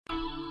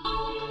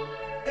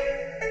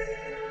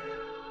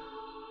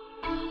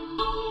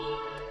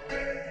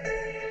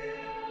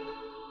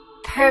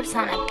Purps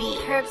on a beat.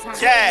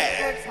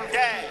 Yeah.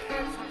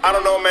 I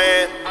don't know,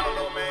 man,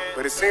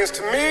 but it seems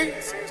to me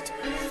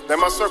that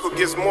my circle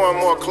gets more and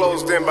more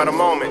closed in by the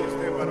moment.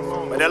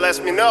 But that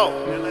lets me know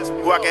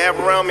who I can have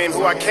around me and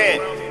who I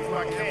can't.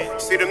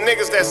 See, them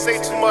niggas that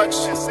say too much,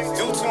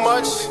 do too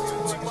much,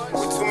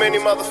 with too many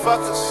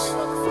motherfuckers.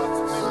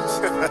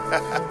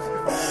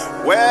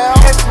 Well,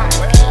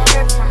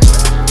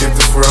 if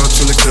this world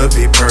truly could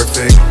be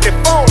perfect, if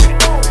only.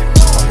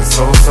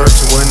 Soul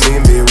searching wouldn't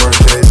even be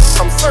worth it.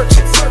 I'm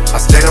searching. I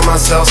stay to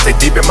myself, stay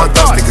deep in my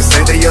thoughts. Niggas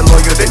say they your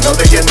loyal, they know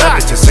that you're not.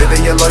 Bitches say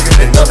they your loyal,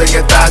 they know that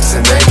your thoughts.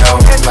 And they know,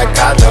 like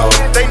I know,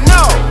 they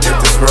know. If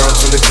this world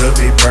truly could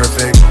be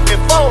perfect,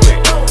 if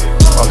only.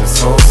 All this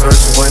soul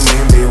searching wouldn't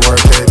even be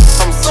worth it.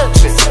 I'm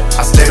searching.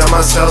 I stay to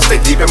myself, stay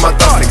deep in my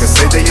thoughts. Niggas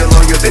say they your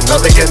loyal, they know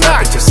that you're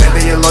not. Bitches say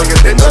they your loyal,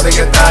 they know that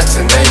your thoughts.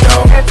 And they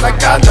know, like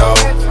I know.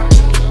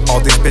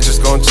 All these bitches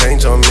gon'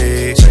 change on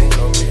me.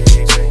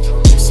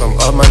 Some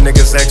of my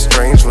niggas act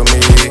strange with me.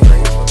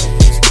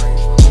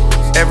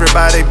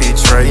 Everybody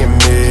betraying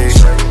me,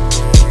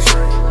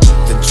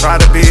 then try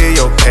to be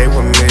okay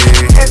with me.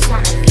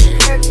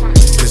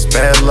 This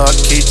bad luck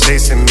keep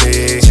chasing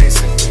me.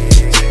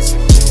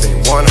 They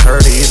want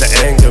her to either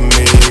anger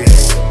me,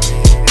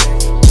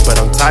 but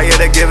I'm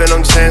tired of giving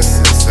them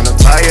chances, and I'm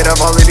tired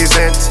of all of these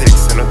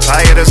antics, and I'm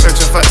tired of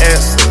searching for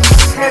answers.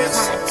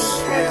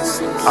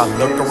 I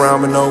look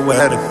around with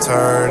nowhere to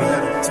turn.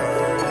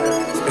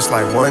 It's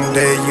like one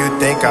day you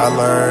think I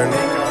learn.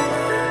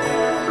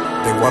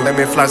 They won't let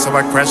me fly, so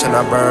I crash and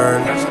I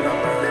burn.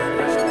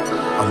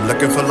 I'm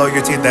looking for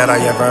loyalty that I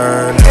have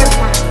earned.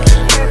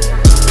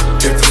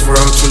 If this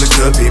world truly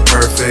could be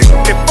perfect,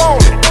 if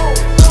only.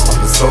 All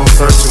the soul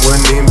searching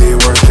wouldn't even be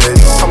worth it.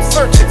 I'm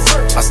searching.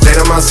 I stay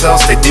to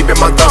myself, stay deep in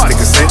my thoughts.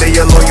 Niggas say they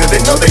your loyal,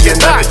 they know that you're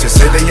not. Bitches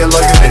say they your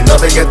loyal, they know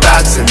that your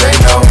thoughts. And they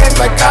know,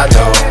 like I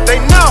know, they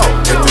know.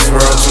 If this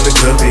world truly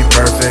could be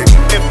perfect,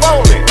 if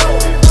only.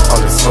 All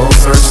this soul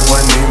searching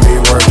wouldn't even be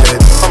worth it.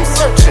 I'm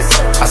searching.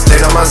 I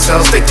stay to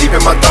myself, stay deep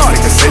in my thoughts.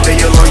 Niggas say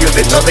they your loyal,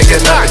 they know that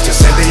you're not. Bitches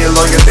say they your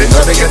loyal, they know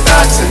that your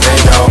thoughts. And they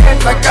know,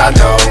 like I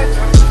know.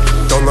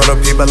 Don't know the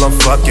people I'm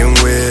fucking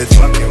with.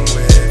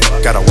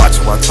 Gotta watch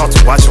who I talk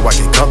to, watch who I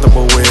get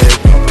comfortable with.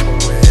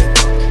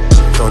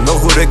 Don't know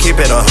who to keep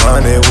it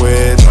 100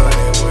 with.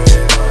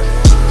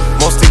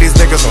 Most of these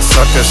niggas on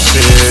sucker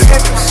shit.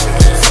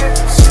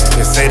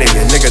 They say they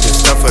your nigga,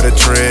 just stuff for the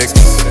tricks.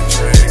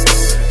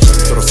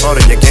 Throw the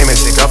salt in your game and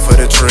take up for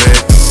the trick.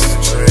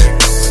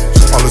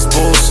 All this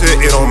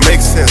bullshit, it don't make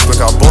sense. Look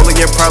how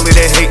bullying, probably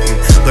they hating.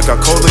 Look how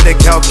coldly they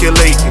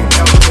calculating.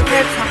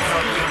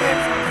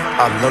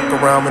 I look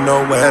around with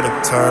nowhere to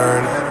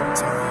turn.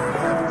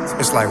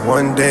 It's like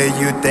one day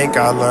you think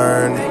I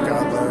learn.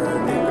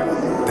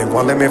 They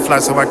won't let me fly,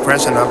 so I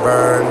crash and I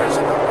burn.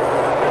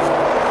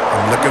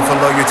 I'm looking for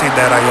loyalty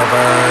that I have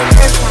earned.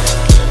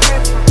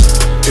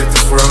 If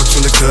this world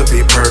truly could be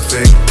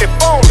perfect, if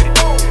only.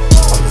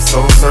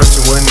 Soul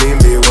searching wouldn't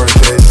even be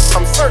worth it.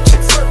 I'm searching.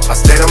 I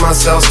stay to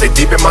myself, stay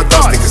deep in my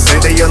thoughts. Niggas say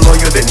they your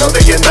loyal, they know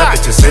that you're not.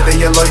 Bitches say they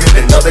your loyal,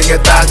 they know that your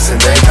thoughts. And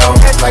they know,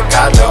 like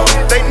I know,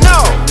 they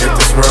know. If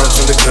this world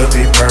truly could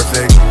be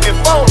perfect, if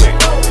only.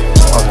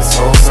 All this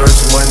soul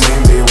searching wouldn't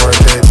even be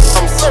worth it.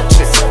 I'm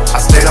searching.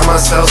 I stay to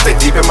myself, stay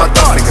deep in my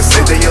thoughts. Niggas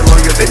say they your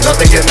loyal, they know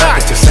that you're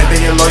not. Bitches say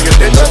they your loyal,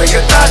 they know that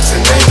your thoughts.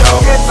 And they know,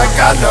 like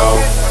I know.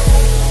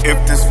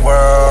 If this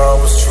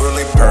world was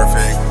truly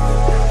perfect,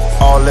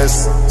 all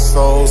this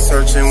soul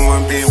searching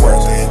wouldn't be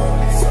worth it.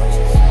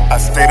 I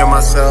stay to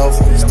myself,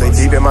 stay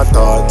deep in my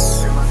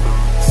thoughts.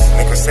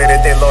 Niggas say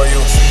that they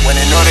loyal when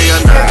they know they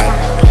are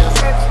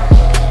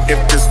not.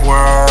 If this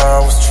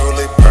world was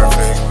truly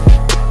perfect,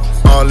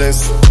 all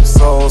this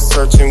soul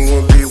searching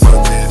wouldn't be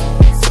worth it.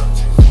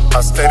 I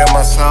stay to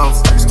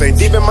myself, stay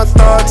deep in my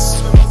thoughts.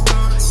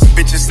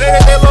 Bitches say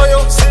that they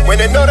loyal when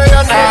they know they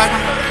are not.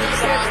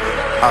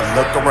 I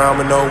look around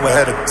with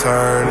nowhere to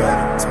turn.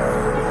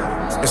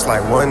 It's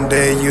like one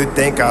day you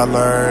think I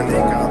learn.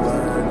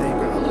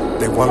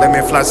 They won't let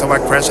me fly, so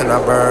I crash and I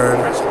burn.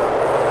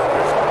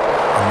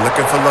 I'm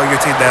looking for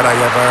loyalty that I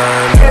have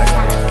earned.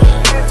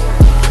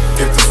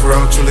 If this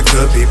world truly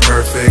could be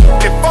perfect,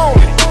 if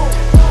only.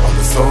 All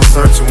the soul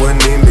searching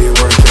wouldn't even be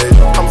worth it.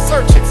 I'm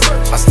searching.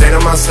 I stay to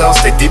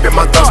myself, stay deep in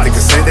my thoughts.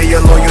 Niggas say they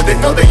your loyal,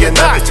 they know that you're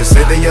not. Bitches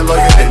say they your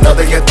loyal, they know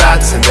that your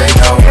thoughts. And they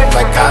know,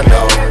 like I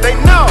know, they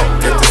know.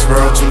 If this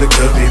world truly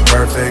could be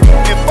perfect,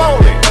 if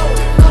only.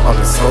 All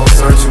the soul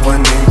searching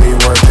wouldn't even be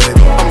worth it.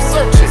 I'm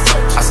searching.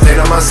 I stay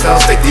to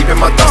myself, stay deep in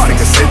my thoughts.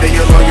 Niggas say they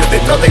your loyal, they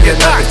know that you're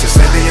not. Bitches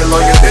say they your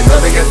loyal, they know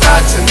that your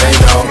thoughts. And they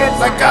know,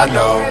 like I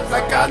know,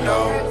 like I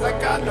know, like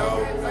I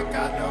know, like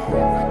I know,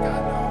 like I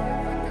know.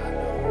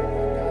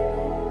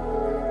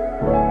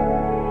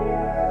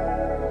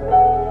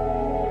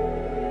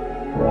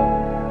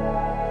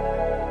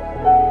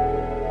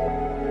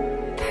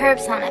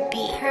 Purps on a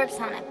beat.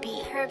 Purps on a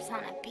beat. Purps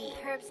on a beat.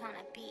 Purps on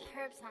a beat.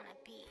 Purps on a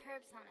beat.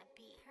 Purps on a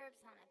beat. Purps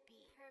on a beat.